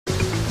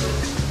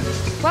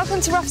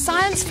Welcome to Rough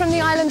Science from the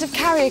island of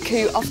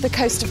Carriacou off the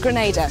coast of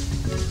Grenada.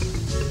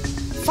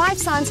 5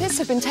 scientists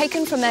have been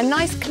taken from their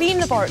nice, clean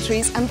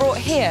laboratories and brought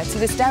here to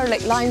this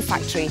derelict lime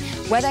factory,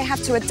 where they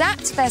have to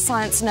adapt their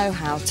science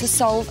know-how to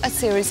solve a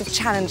series of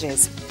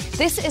challenges.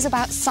 This is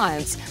about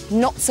science,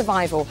 not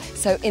survival,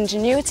 so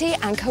ingenuity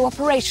and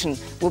cooperation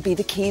will be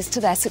the keys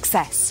to their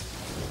success.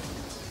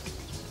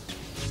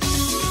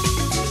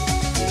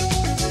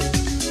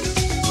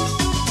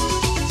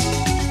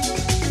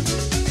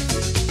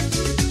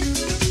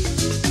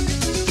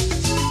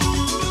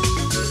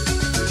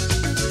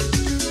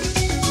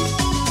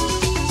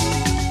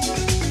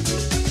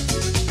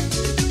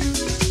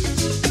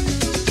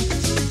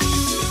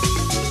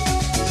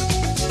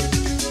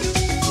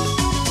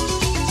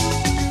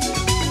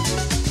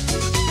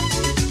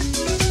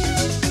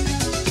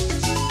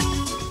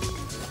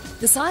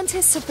 The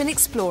scientists have been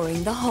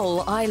exploring the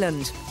whole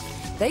island.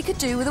 They could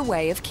do with a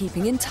way of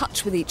keeping in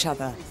touch with each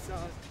other.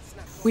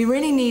 We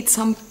really need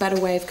some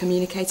better way of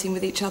communicating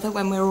with each other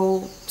when we're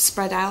all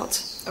spread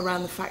out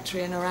around the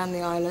factory and around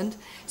the island.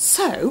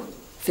 So,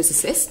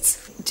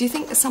 physicists, do you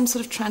think that some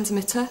sort of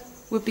transmitter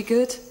would be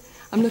good?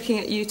 I'm looking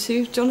at you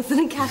two, Jonathan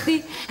and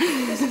Kathy.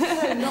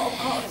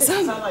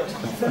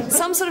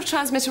 Some sort of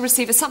transmitter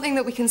receiver, something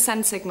that we can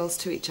send signals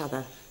to each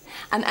other.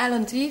 And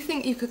Ellen, do you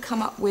think you could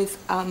come up with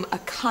a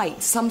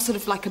kite, some sort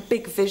of like a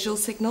big visual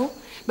signal?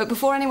 But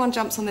before anyone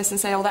jumps on this and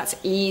say, oh, that's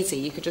easy,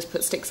 you could just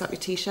put sticks up your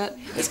T-shirt,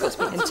 it's got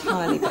to be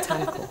entirely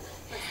botanical.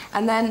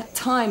 And then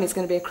time is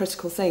going to be a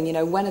critical thing. You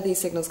know, when are these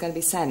signals going to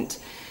be sent?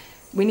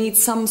 We need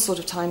some sort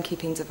of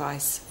timekeeping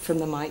device from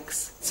the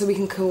mics so we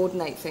can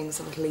coordinate things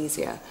a little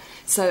easier.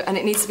 So, and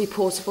it needs to be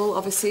portable,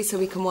 obviously, so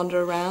we can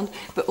wander around.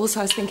 But also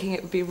I was thinking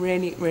it would be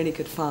really, really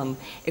good fun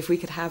if we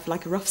could have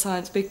like a Rough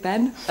Science Big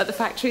Ben at the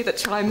factory that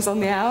chimes on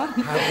the hour. Don't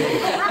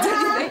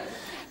you think?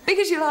 Big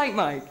as you like,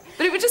 Mike.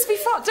 But it would just be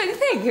fun, don't you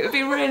think? It would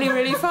be really,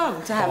 really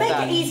fun to have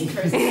that. Make it easy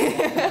for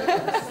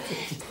us.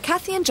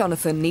 Kathy and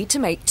Jonathan need to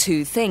make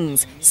 2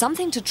 things,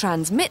 something to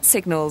transmit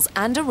signals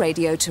and a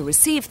radio to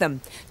receive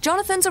them.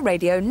 Jonathan's a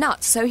radio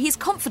nut, so he's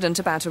confident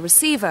about a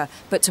receiver,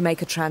 but to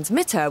make a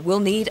transmitter,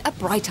 we'll need a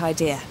bright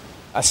idea.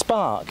 A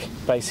spark,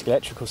 basically,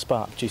 electrical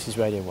spark, produces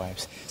radio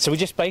waves. So we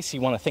just basically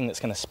want a thing that's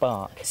going to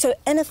spark. So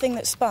anything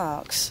that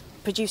sparks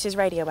produces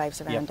radio waves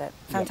around it.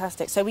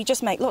 Fantastic. So we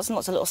just make lots and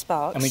lots of little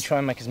sparks. And we try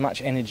and make as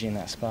much energy in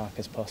that spark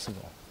as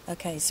possible.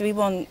 OK, so we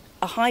want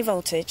a high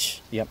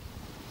voltage. Yep.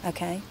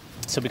 OK.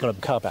 So we've got a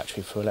car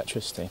battery for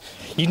electricity.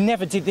 You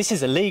never did... This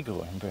is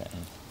illegal in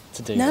Britain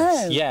to do No.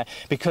 this. Yeah,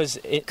 because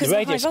the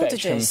radio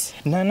spectrum...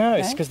 No,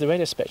 it's because the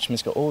radio spectrum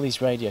has got all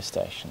these radio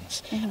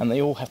stations and they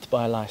all have to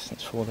buy a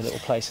licence for the little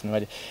place in the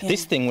radio. Yeah.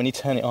 This thing, when you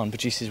turn it on,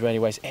 produces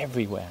radio waves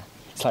everywhere.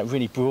 It's like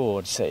really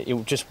broad, so it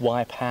will just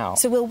wipe out.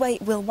 So we'll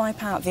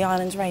wipe out the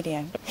island's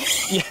radio.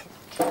 Yeah.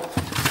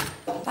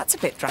 That's a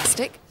bit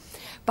drastic.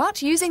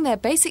 But using their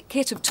basic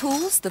kit of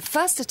tools, the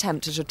first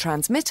attempt at a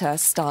transmitter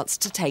starts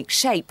to take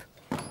shape.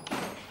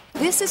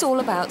 This is all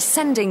about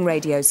sending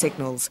radio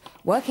signals.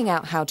 Working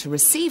out how to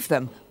receive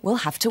them, we'll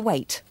have to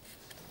wait.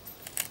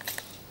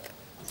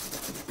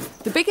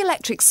 The big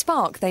electric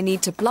spark they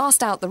need to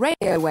blast out the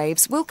radio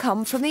waves will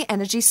come from the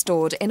energy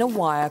stored in a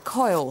wire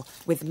coil,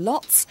 with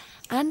lots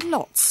and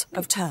lots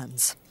of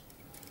turns.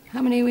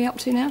 How many are we up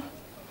to now?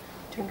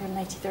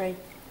 283.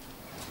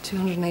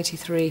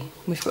 283.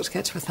 We've got to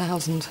get to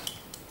 1,000.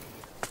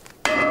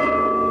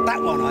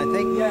 That one, I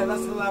think. Yeah,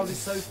 that's the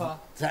loudest so far.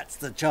 That's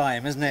the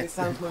chime, isn't it? It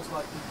sounds most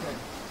like UK.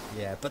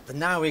 Yeah, but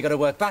now we've got to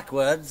work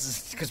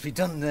backwards, because we've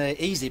done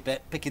the easy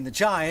bit, picking the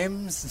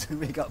chimes,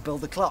 we've got to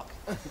build the clock.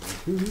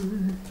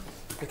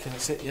 Okay,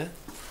 that's it, yeah?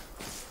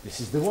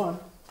 This is the one.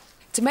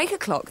 To make a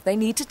clock, they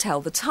need to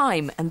tell the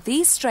time, and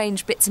these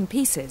strange bits and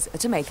pieces are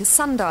to make a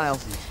sundial.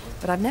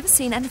 But I've never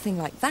seen anything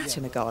like that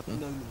in a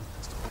garden.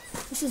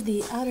 This is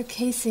the outer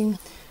casing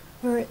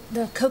where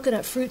the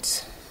coconut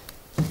fruits,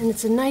 and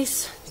it's a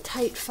nice,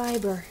 tight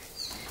fiber.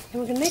 And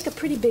we're going to make a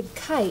pretty big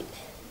kite.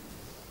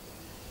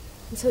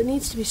 And so it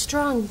needs to be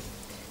strong,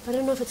 but I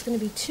don't know if it's going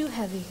to be too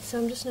heavy, so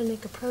I'm just going to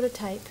make a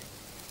prototype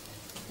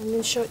and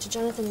then show it to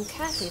Jonathan and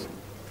Kathy.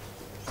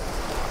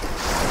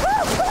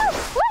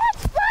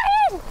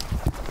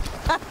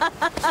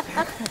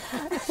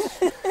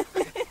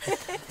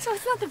 So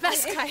it's not the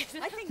best kite.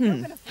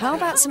 How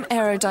about some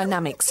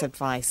aerodynamics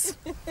advice?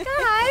 Guys!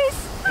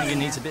 I think it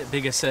needs a bit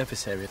bigger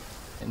surface area.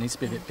 It needs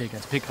to be a bit bigger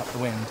to pick up the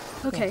wind.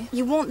 Okay.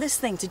 You want this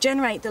thing to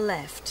generate the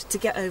lift to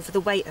get over the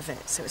weight of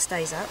it so it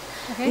stays up.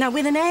 Okay. Now,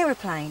 with an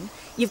aeroplane,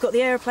 you've got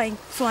the aeroplane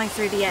flying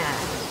through the air,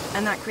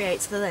 and that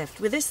creates the lift.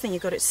 With this thing,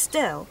 you've got it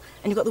still,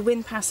 and you've got the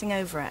wind passing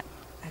over it.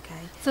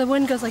 Okay. So the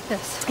wind goes like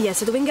this? Yeah,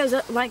 so the wind goes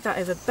up like that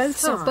over both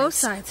sides. Oh, both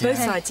sides. Both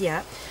Okay. sides,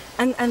 yeah.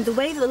 And the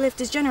way that the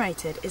lift is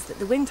generated is that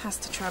the wind has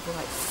to travel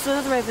like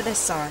further over this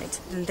side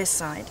than this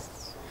side.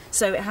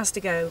 So it has to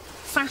go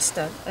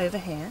faster over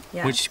here,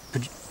 yeah. Which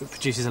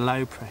produces a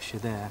low pressure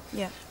there.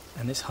 Yeah.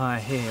 And it's higher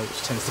here,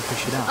 which tends to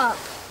push it up. Up.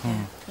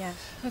 Yeah.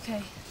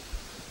 Okay.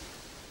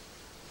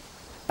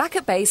 Back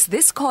at base,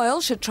 this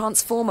coil should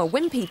transform a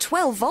wimpy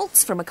 12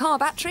 volts from a car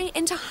battery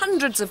into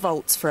hundreds of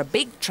volts for a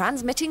big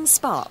transmitting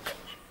spark.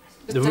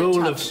 The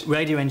rule of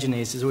radio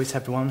engineers is always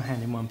have one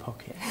hand in one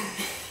pocket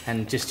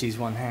and just use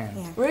one hand.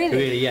 Yeah. Really?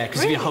 Really, yeah,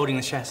 because if you're holding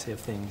the chassis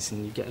of things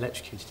and you get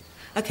electrocuted.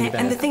 Okay,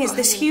 and the thing is,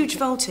 this huge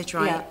voltage,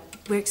 right? Yeah.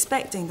 We're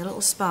expecting the little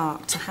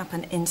spark to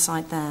happen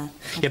inside there.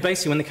 Yeah,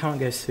 basically when the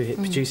current goes through, it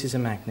produces a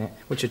magnet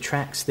which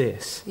attracts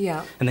this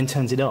Yeah. and then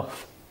turns it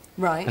off.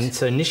 Right. And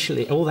so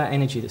initially, all that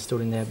energy that's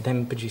stored in there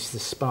then produces a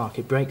spark.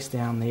 It breaks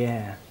down the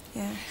air.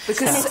 Yeah.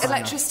 Because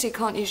electricity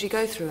can't usually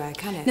go through air,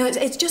 can it? No,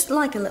 it's just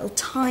like a little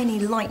tiny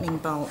lightning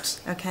bolt,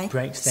 okay?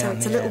 Breaks down So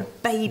it's a the little air.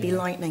 baby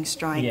lightning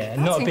strike. Yeah,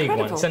 not a big one.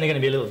 incredible. It's only going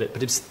to be a little bit,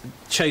 but it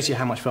shows you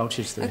how much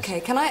voltage there is.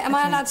 Okay, am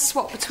I allowed to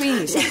swap between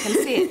you so I can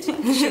see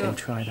it? Sure. I'll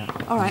try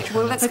that. All right,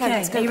 well, let's go, Okay,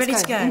 let's go. are you ready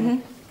let's to go?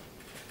 Mhm.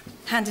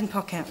 Hand in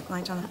pocket,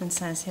 like Jonathan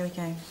says. Here we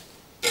go.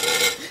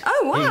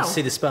 Oh, wow. You can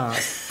see the spark.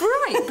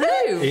 Bright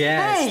blue.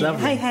 Yeah, hey, it's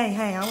lovely.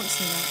 hey, I want to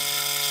see that.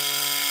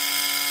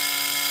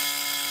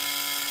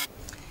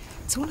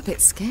 It's all a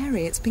bit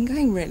scary. It's been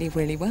going really,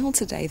 really well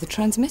today. The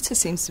transmitter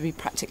seems to be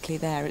practically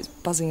there. It's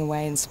buzzing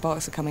away and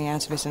sparks are coming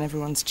out of it and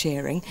everyone's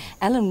cheering.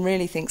 Ellen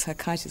really thinks her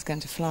kite is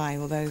going to fly,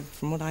 although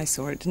from what I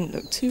saw it didn't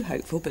look too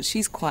hopeful, but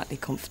she's quietly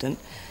confident.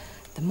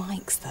 The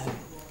mics, though,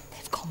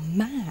 they've gone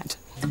mad.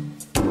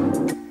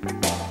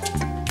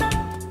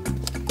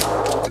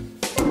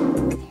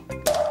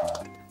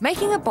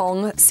 Making a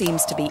bong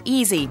seems to be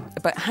easy,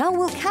 but how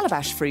will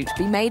calabash fruit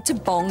be made to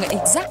bong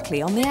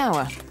exactly on the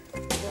hour?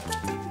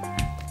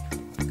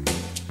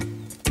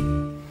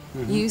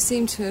 You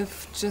seem to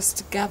have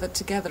just gathered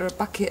together a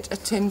bucket, a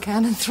tin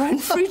can and thrown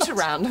fruit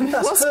around. I mean,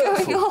 what's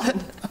going on?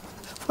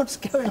 What's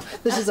going on?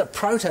 This is a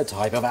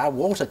prototype of our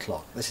water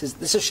clock.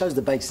 This shows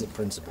the basic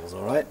principles,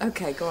 all right?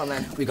 OK, go on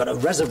then. We've got a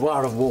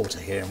reservoir of water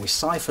here, and we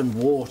siphon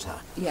water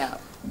Yeah.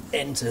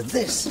 into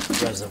this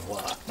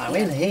reservoir. Now,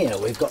 in here,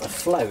 we've got a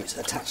float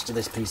attached to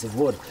this piece of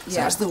wood. So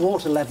Yeah. as the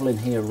water level in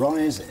here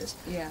rises,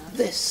 Yeah.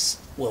 this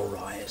will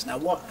rise. Now,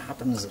 what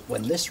happens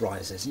when this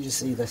rises? You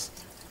see this?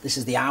 This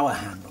is the hour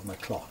hand on the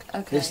clock.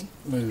 Okay. This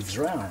moves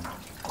round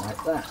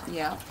like that.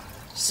 Yeah.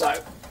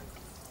 So,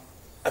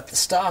 at the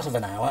start of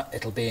an hour,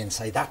 it'll be in,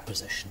 say, that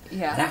position.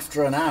 Yeah. And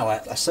after an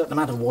hour, a certain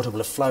amount of water will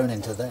have flown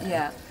into there.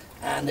 Yeah.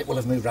 And it will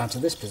have moved round to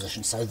this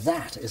position. So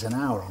that is an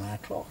hour on our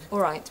clock. All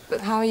right,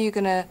 but how are you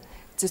going to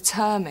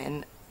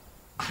determine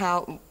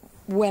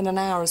when an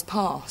hour has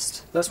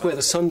passed? That's where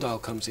the sundial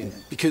comes in,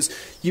 because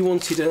you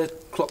wanted a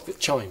clock that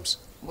chimes.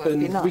 Well, it'd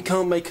be And nice. we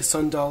can't make a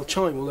sundial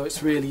chime, although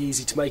it's really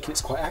easy to make and it's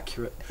quite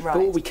accurate. Right.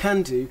 But what we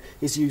can do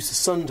is use the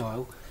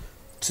sundial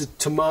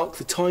to mark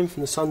the time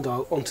from the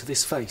sundial onto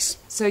this face.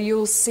 So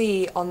you'll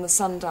see on the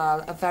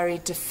sundial a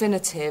very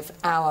definitive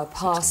hour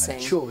passing.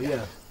 Sure,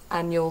 yeah.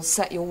 And you'll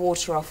set your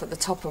water off at the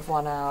top of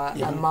 1 hour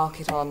and mark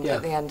it on Yeah.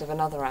 at the end of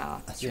another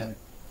hour. That's Yeah. right.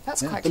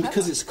 That's Yeah. quite And clever.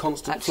 because it's a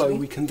constant flow, actually.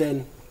 we can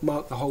then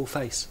mark the whole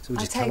face. So we I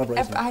just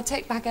calibrate it. I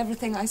take back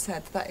everything I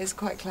said. That is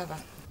quite clever.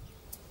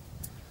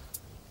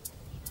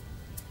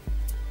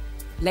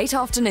 Late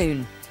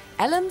afternoon.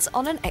 Ellen's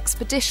on an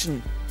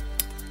expedition.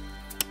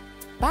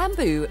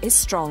 Bamboo is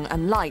strong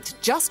and light,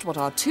 just what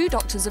our two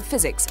doctors of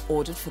physics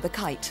ordered for the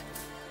kite.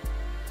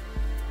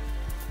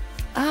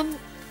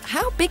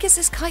 How big is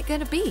this kite going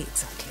to be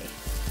exactly?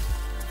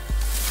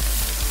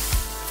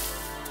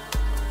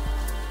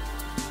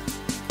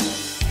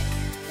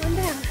 One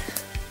down.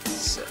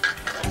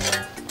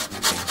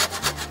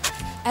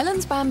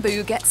 Ellen's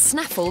bamboo gets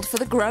snaffled for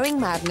the growing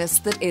madness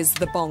that is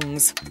the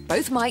bongs.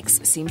 Both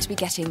mics seem to be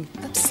getting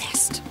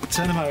obsessed.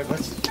 Turn them over.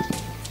 Let's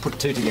put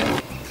two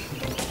together.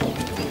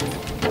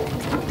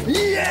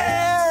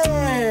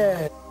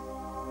 Yeah!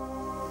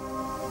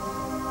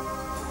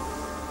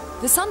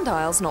 The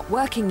sundial's not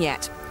working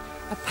yet.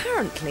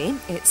 Apparently,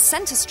 its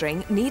centre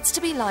string needs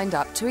to be lined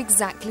up to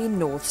exactly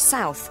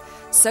north-south,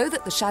 so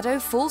that the shadow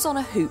falls on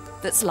a hoop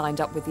that's lined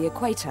up with the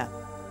equator.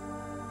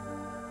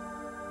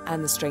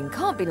 And the string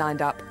can't be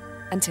lined up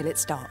until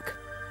it's dark.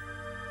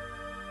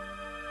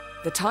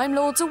 The Time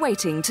Lords are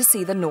waiting to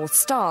see the North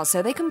Star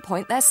so they can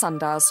point their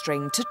sundial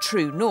string to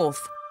true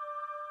north.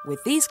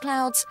 With these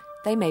clouds,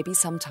 they may be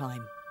some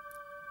time.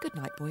 Good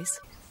night, boys.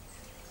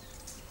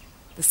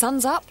 The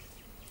sun's up,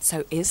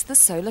 so is the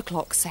solar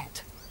clock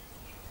set.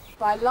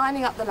 By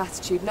lining up the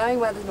latitude, knowing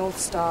where the North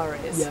Star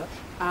is,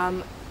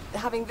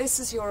 having this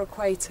as your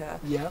equator,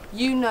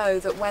 you know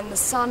that when the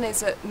sun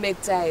is at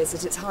midday, is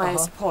at its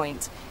highest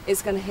point,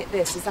 it's going to hit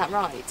this. Is that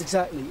right?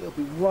 Exactly, it'll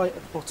be right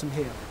at the bottom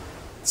here.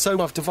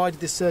 So I've divided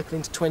this circle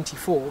into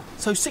 24.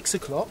 So 6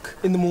 o'clock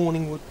in the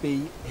morning would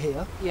be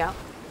here, Yeah.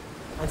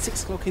 and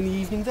 6 o'clock in the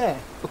evening there.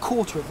 A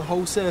quarter of the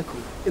whole circle,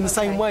 in the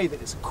same way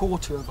that it's a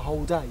quarter of a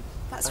whole day.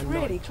 That's and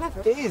really night. clever.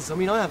 It is. I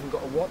mean, I haven't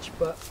got a watch,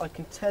 but I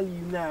can tell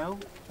you now,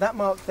 that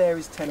mark there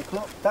is 10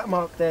 o'clock, that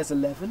mark there's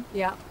 11.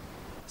 Yeah.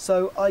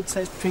 So I'd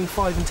say it's between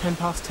 5 and 10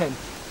 past 10.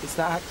 It's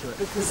that accurate.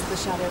 Because of the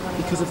shadow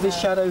running Because of along this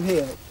there. shadow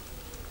here.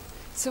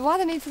 So why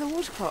the need for the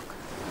water clock?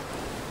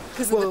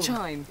 Because of the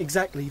chime.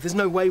 Exactly. There's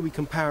no way we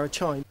can power a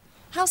chime.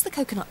 How's the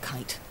coconut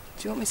kite?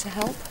 Do you want me to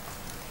help?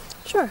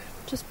 Sure.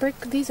 Just break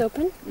these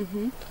open.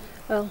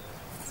 Well,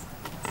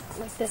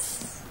 like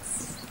this.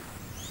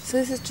 So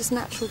this is just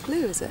natural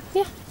glue, is it?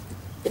 Yeah.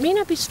 It may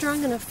not be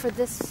strong enough for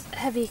this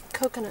heavy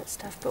coconut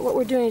stuff, but what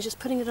we're doing is just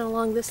putting it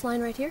along this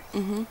line right here.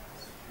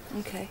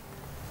 Okay.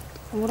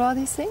 And what are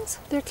these things?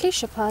 They're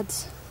acacia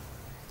pods.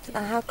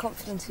 And how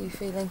confident are you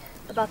feeling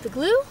About the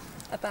glue?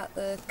 about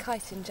the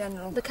kite in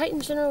general? The kite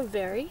in general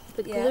vary.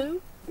 The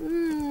glue?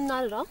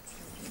 Not at all.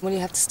 Well, you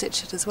have to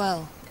stitch it as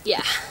well.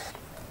 Yeah.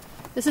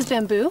 This is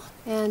bamboo,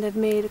 and I've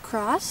made a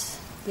cross.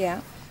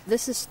 Yeah.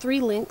 This is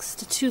 3 lengths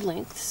to 2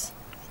 lengths,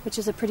 which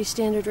is a pretty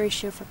standard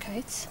ratio for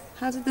kites.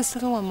 How did this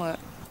little one work?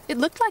 It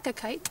looked like a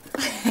kite.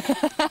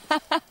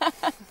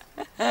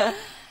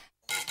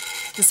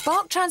 The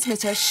spark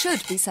transmitter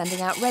should be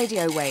sending out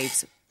radio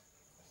waves,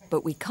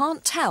 but we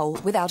can't tell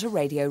without a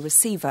radio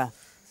receiver.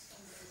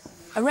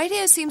 A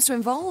radio seems to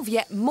involve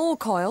yet more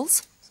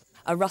coils,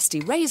 a rusty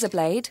razor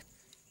blade,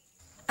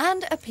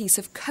 and a piece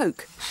of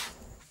coke,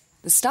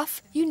 the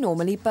stuff you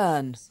normally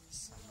burn.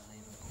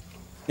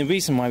 The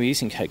reason why we're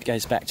using coke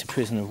goes back to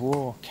prisoner of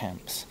war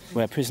camps,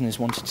 where prisoners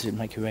wanted to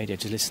make a radio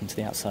to listen to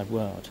the outside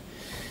world.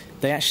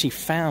 They actually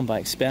found by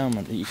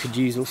experiment that you could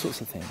use all sorts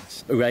of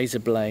things. A razor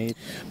blade.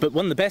 But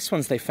one of the best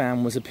ones they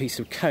found was a piece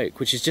of coke,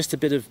 which is just a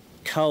bit of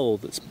coal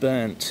that's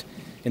burnt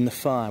in the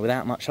fire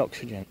without much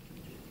oxygen.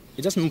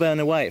 It doesn't burn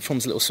away, it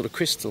forms a little sort of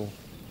crystal.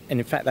 And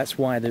in fact, that's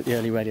why the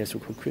early radios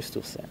were called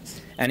crystal sets.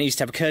 And it used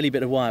to have a curly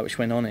bit of wire which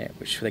went on it,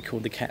 which they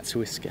called the cat's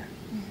whisker.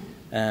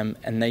 And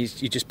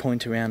you just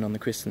point around on the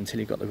crystal until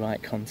you got the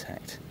right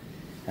contact.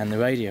 And the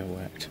radio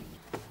worked.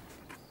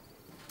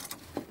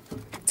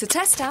 To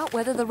test out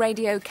whether the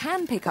radio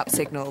can pick up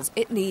signals,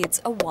 it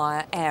needs a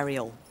wire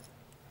aerial.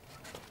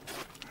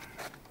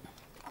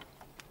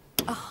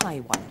 A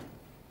high one.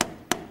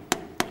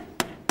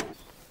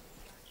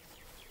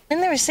 In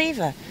the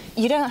receiver,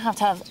 you don't have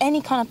to have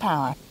any kind of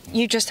power.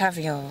 You just have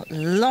your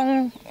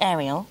long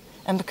aerial,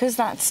 and because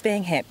that's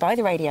being hit by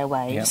the radio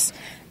waves,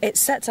 it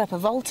sets up a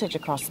voltage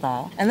across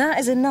there, and that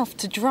is enough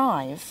to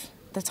drive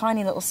the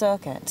tiny little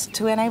circuit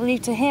to enable you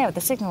to hear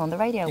the signal on the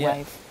radio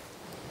wave.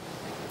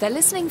 They're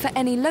listening for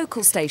any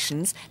local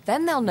stations,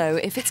 then they'll know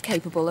if it's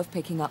capable of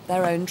picking up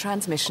their own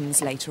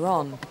transmissions later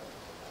on.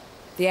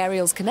 The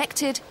aerial's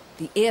connected,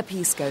 the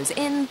earpiece goes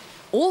in,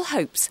 all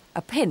hopes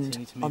are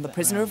pinned on the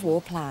prisoner of war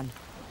plan.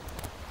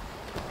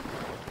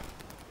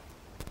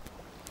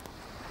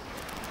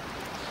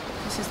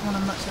 This is the one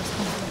I'm much less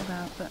confident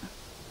about, but...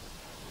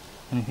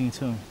 Anything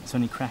at all? It's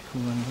only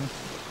crackle or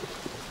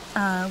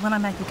anything? When I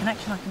make a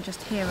connection, I can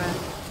just hear a...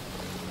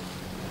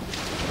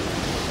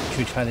 Should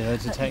we try the other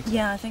detector?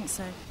 Yeah, I think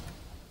so.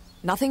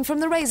 Nothing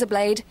from the razor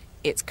blade,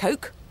 it's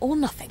coke or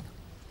nothing.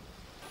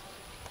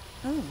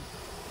 Oh.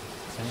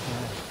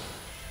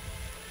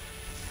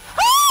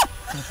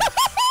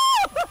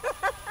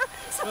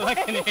 All I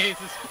can hear is...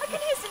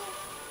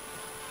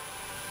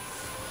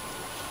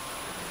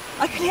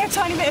 I can hear a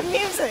tiny bit of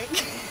music.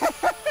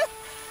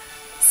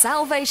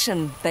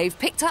 Salvation. They've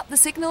picked up the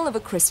signal of a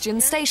Christian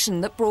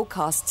station that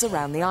broadcasts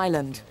around the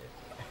island.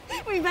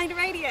 We made a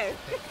radio.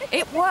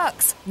 It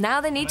works.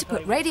 Now they need to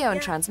put radio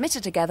and transmitter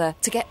together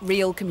to get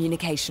real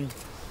communication.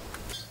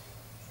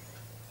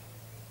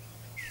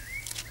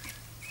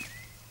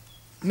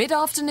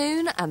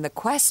 Mid-afternoon and the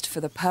quest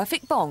for the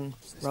perfect bong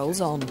rolls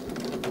on.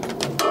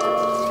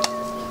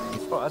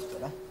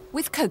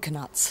 With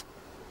coconuts.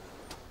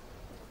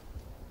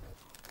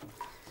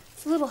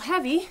 It's a little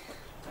heavy,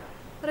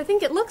 but I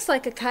think it looks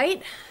like a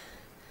kite.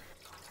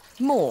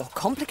 More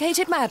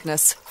complicated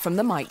madness from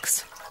the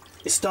mics.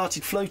 It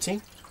started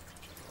floating.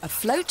 A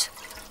float,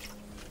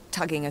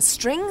 tugging a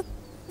string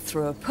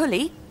through a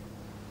pulley,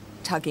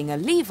 tugging a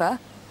lever,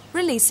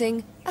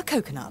 releasing a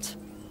coconut.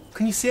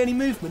 Can you see any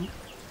movement?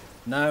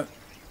 No.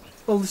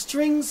 Well, the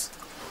string's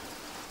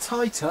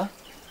tighter,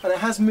 and it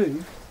has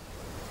moved.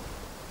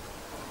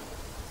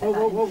 Whoa,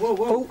 whoa, whoa, whoa,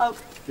 whoa. Oh.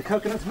 The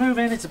coconut's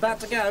moving, it's about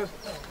to go.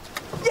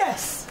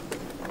 Yes!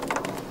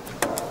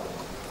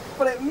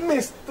 But it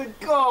missed the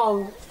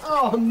gong.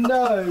 Oh,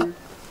 no.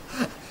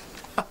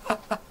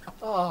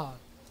 Oh.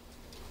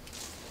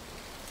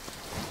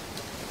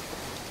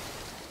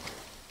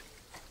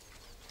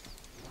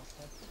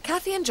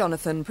 Kathy and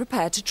Jonathan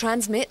prepare to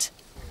transmit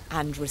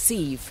and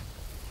receive.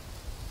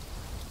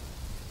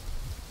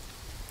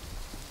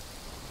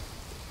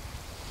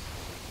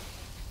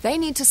 They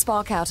need to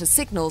spark out a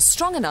signal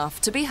strong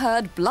enough to be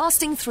heard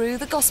blasting through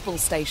the gospel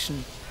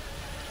station.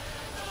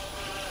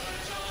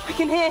 I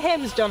can hear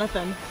hymns,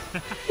 Jonathan.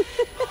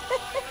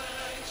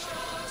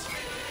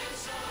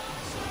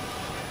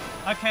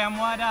 OK, I'm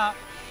wired up.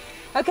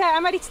 OK,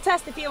 I'm ready to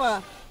test if you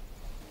are.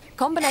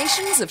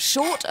 Combinations of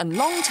short and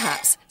long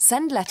taps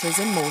send letters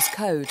in Morse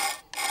code.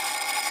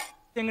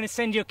 I'm going to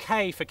send you a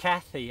K for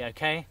Kathy,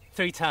 OK?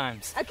 3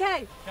 times.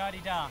 OK.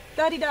 Da-di-da.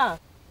 Da-di-da.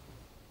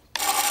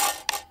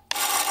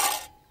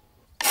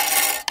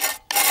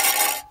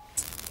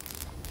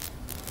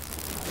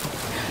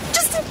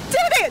 Just do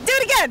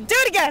it again. Do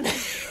it again.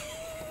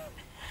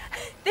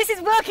 This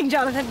is working,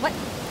 Jonathan. What?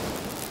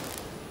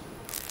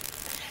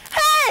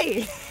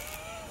 Hey!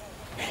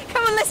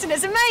 Come and listen,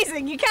 it's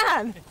amazing, you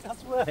can. It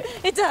does work.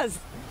 It does.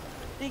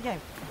 There you go.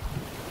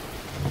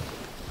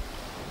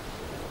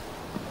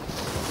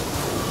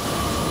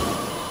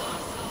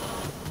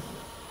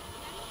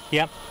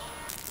 Yep.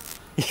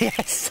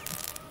 Yes.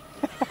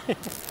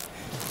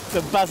 It's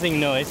a buzzing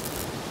noise.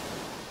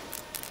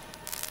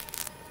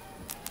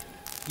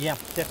 Yeah,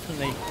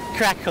 definitely.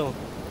 Crackle.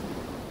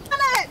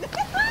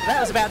 That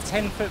was about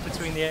 10 foot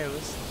between the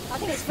arrows. I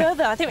think it's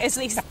further. I think it's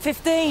at least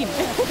 15.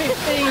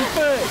 15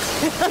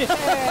 foot.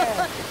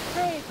 Yeah.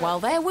 While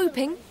they're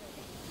whooping,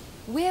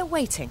 we're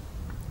waiting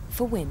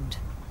for wind.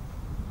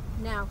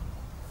 Now.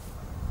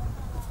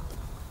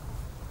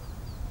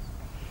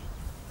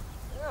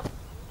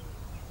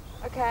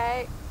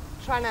 Okay,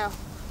 try now.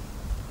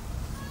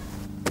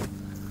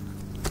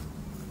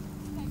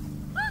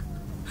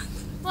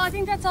 Well, I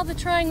think that's all the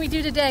trying we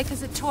do today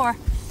because it tore.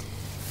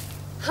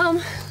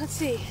 Let's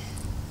see.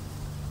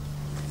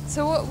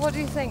 So what do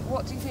you think?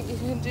 What do you think you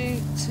can do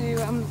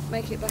to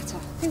make it better?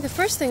 I think the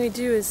first thing we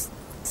do is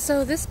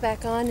sew this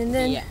back on and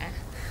then... Yeah.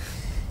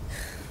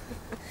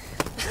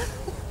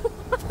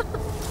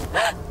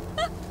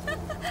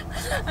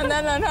 And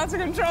then learn how to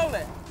control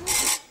it.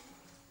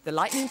 The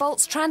lightning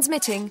bolt's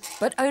transmitting,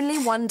 but only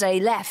one day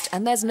left,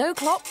 and there's no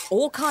clock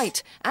or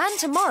kite. And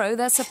tomorrow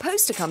they're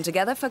supposed to come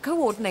together for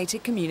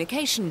coordinated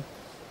communication.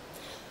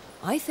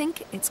 I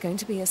think it's going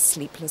to be a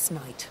sleepless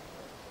night.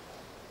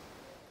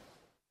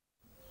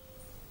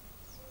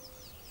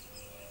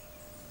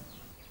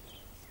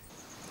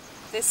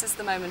 This is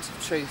the moment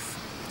of truth.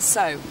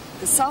 So,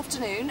 this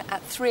afternoon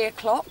at 3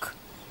 o'clock,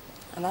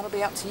 and that'll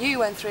be up to you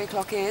when 3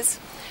 o'clock is,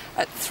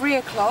 at 3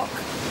 o'clock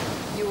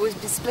you will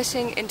be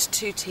splitting into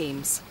two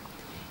teams.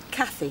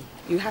 Kathy,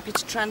 you happy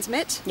to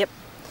transmit? Yep.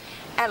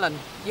 Ellen,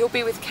 you'll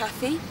be with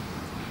Kathy,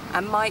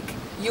 and Mike,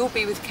 you'll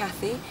be with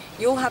Kathy.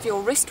 You'll have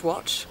your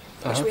wristwatch,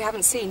 which we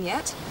haven't seen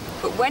yet,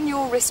 but when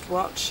your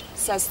wristwatch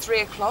says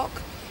 3 o'clock,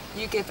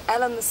 you give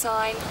Ellen the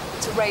sign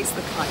to raise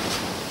the kite.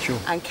 Sure.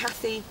 And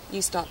Kathy,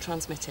 you start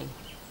transmitting.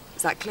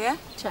 Is that clear?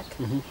 Check.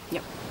 Mm-hmm.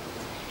 Yep.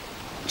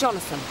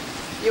 Jonathan,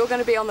 you're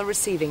going to be on the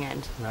receiving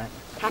end. Right.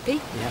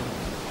 Happy? Yeah.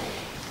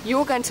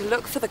 You're going to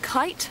look for the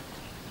kite,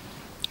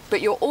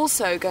 but you're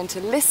also going to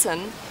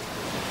listen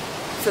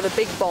for the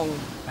big bong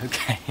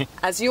Okay.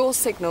 as your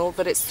signal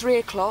that it's 3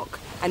 o'clock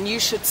and you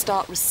should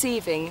start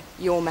receiving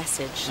your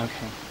message.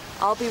 Okay.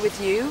 I'll be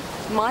with you.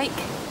 Mike,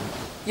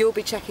 you'll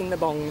be checking the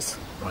bongs.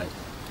 Right.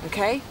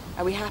 Okay?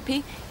 Are we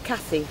happy?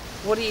 Kathy,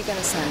 what are you going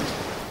to send?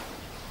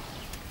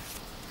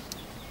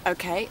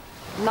 Okay.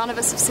 None of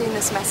us have seen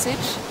this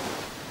message.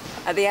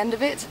 At the end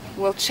of it,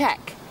 we'll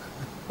check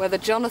whether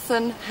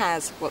Jonathan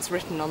has what's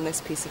written on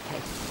this piece of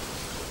paper.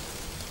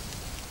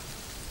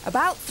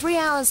 About 3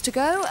 hours to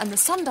go, and the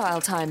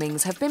sundial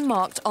timings have been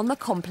marked on the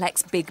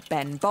complex Big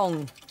Ben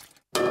bong.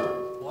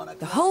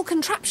 The whole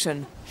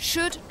contraption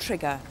should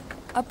trigger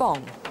a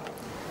bong.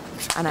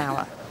 An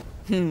hour.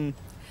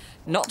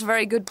 Not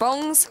very good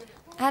bongs,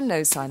 and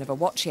no sign of a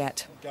watch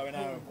yet. Going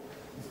home.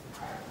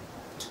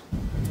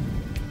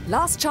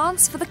 Last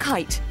chance for the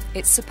kite.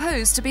 It's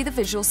supposed to be the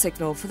visual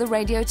signal for the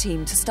radio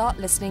team to start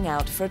listening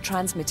out for a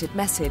transmitted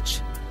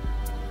message.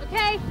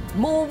 Okay.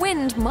 More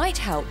wind might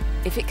help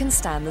if it can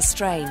stand the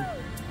strain.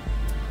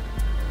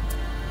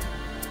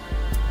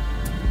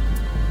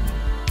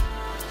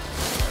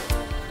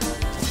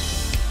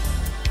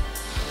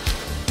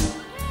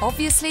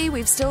 Obviously,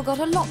 we've still got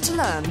a lot to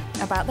learn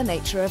about the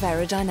nature of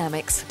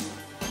aerodynamics.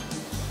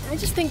 I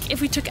just think if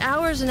we took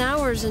hours and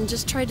hours and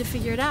just tried to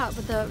figure it out,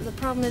 but the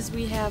problem is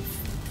we have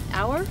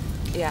hour,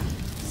 Yeah.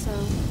 so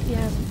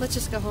yeah, let's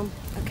just go home.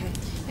 Okay.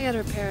 I gotta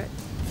repair it.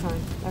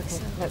 Fine. Okay,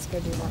 let's go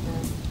do that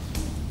now.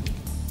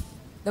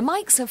 The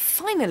mics have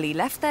finally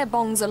left their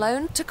bongs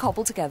alone to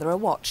cobble together a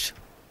watch.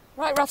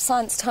 Right, rough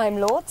science time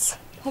lords.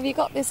 Have you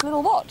got this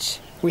little watch?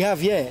 We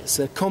have, yeah. It's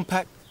a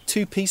compact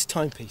two-piece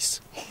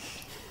timepiece.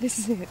 This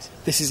is it.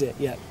 This is it,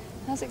 yeah.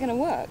 How's it going to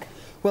work?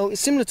 Well,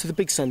 it's similar to the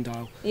big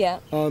sundial, Yeah.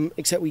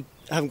 except we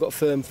haven't got a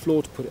firm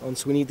floor to put it on,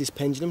 so we need this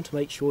pendulum to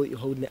make sure that you're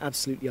holding it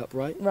absolutely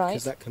upright. Right.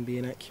 Because that can be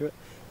inaccurate.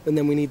 And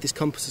then we need this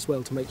compass as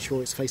well to make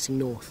sure it's facing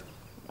north.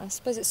 I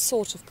suppose it's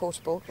sort of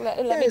portable. Let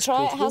Yeah, me it's try it.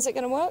 portable. How's it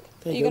going to work?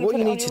 There Are you go. gonna What put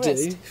you it on need your to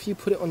wrist? do, if you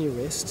put it on your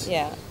wrist,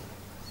 Yeah.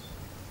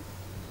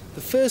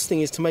 the first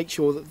thing is to make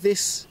sure that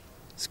this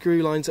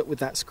screw lines up with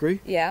that screw.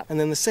 Yeah. And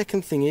then the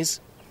second thing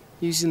is,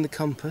 using the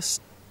compass,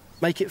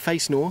 make it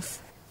face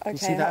north. Okay. You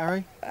see that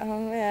arrow?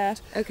 Oh, yeah.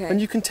 Okay. And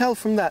you can tell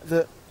from that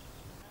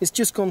it's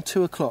just gone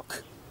 2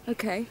 o'clock.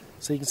 Okay.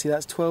 So you can see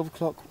that's 12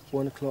 o'clock,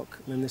 1 o'clock,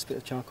 and then this bit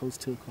of charcoal is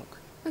 2 o'clock.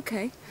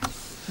 Okay.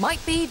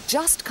 Might be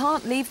just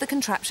can't leave the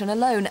contraption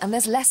alone, and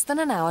there's less than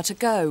an hour to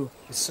go.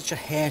 It's such a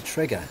hair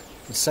trigger.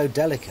 It's so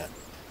delicate.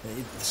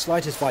 The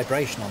slightest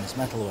vibration on this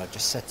metalwork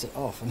just sets it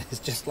off, and it's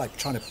just like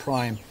trying to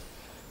prime,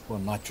 well,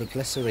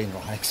 nitroglycerine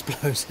or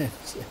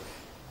explosives.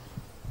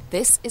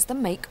 This is the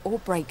make or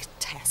break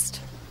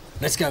test.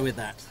 Let's go with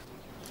that.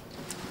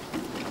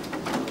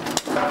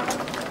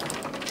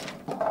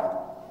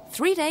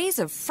 3 days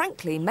of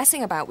frankly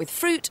messing about with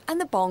fruit, and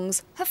the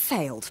bongs have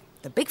failed.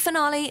 The big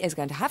finale is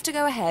going to have to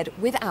go ahead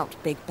without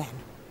Big Ben.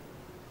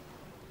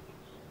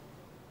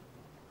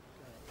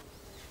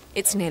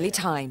 It's nearly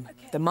time.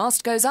 The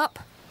mast goes up.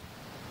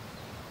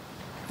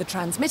 The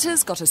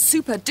transmitter's got a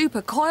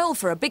super-duper coil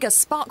for a bigger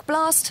spark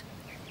blast.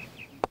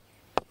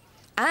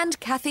 And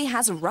Kathy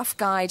has a rough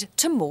guide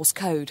to Morse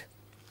code.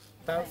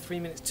 About 3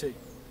 minutes to.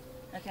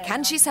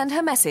 Can she send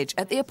her message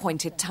at the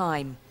appointed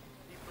time?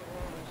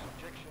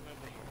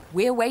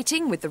 We're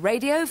waiting with the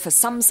radio for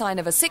some sign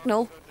of a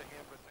signal.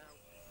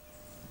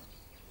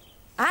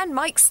 And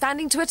Mike's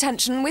standing to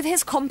attention with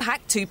his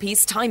compact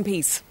two-piece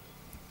timepiece.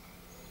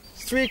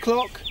 It's 3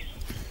 o'clock.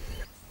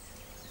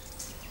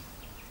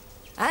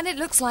 And it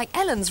looks like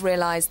Ellen's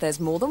realised there's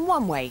more than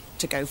one way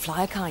to go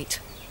fly a kite.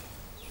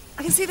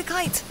 I can see the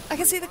kite. I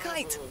can see the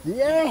kite.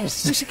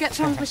 Yes! We should get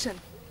transmission.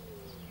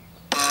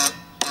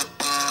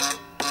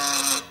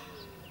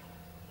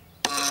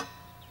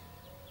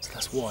 So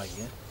that's why,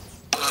 yeah?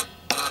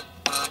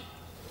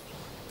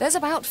 There's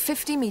about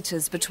 50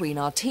 metres between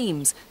our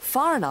teams,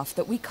 far enough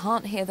that we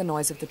can't hear the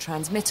noise of the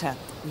transmitter.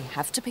 We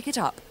have to pick it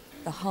up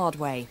the hard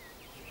way.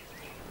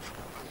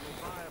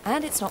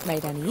 And it's not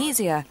made any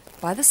easier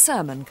by the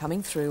sermon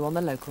coming through on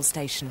the local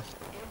station.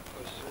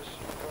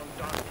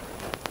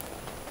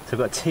 So we've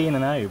got a T and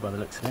an O by the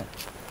looks of it.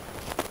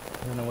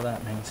 I don't know what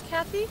that means.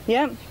 Kathy,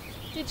 Yep.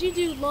 did you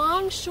do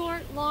long,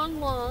 short, long,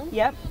 long?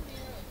 Yep.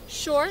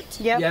 Short,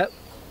 Yep.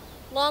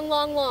 long,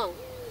 long, long.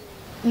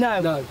 No.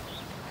 No.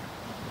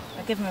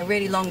 I'll give him a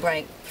really long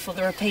break for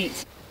the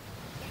repeat.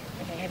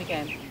 Okay, here we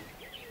go.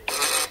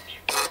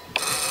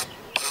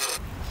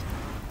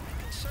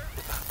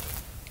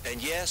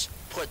 And yes,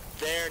 put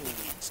their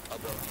needs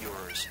above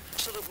yours.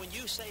 So that when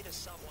you say to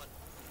someone,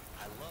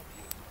 I love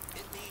you,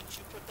 it means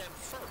you put them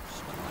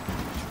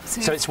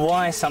first. So it's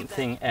Y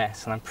something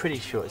S, and I'm pretty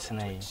sure it's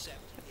an E.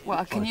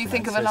 Well, can you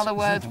think of another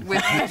word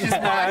with which is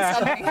Y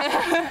something?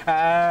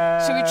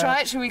 Should we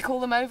try it? Should we call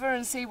them over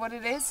and see what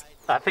it is?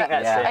 I think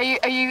that's it.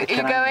 Are you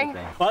going?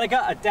 Well, they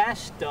got a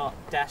dash, dot,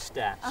 dash,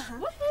 dash,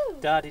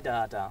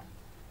 da-di-da-da,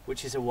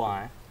 which is a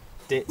Y,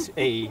 dit,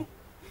 E,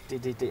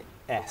 di-di-di,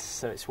 S,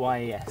 so it's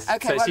Y-E-S.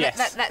 Okay, so well, it's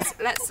yes.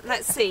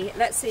 let's see,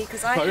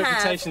 because My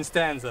reputation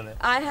stands on it.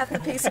 I have a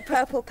piece of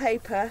purple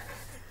paper.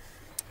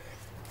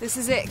 This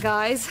is it,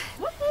 guys.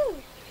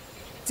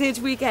 Did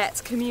we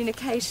get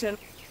communication?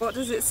 What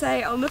does it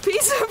say on the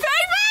piece of paper?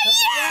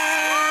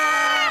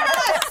 Yes!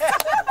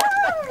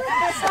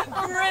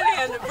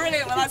 Brilliant,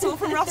 brilliant. Well, that's all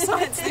from Rough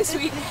Science this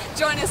week.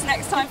 Join us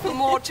next time for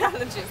more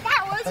challenges.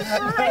 That was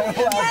great!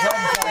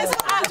 Yes,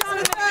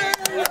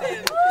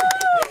 absolutely.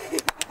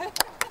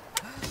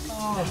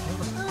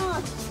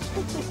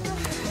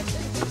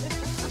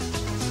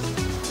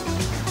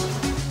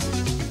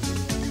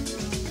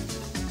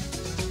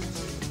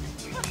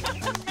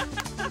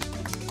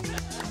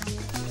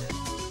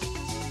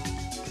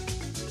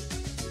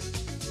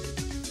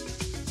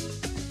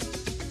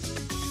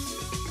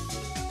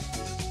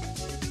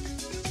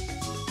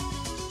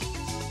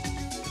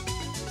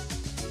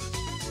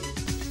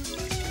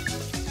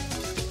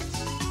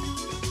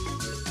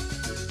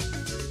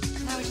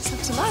 Now we just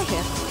have to lie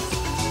here.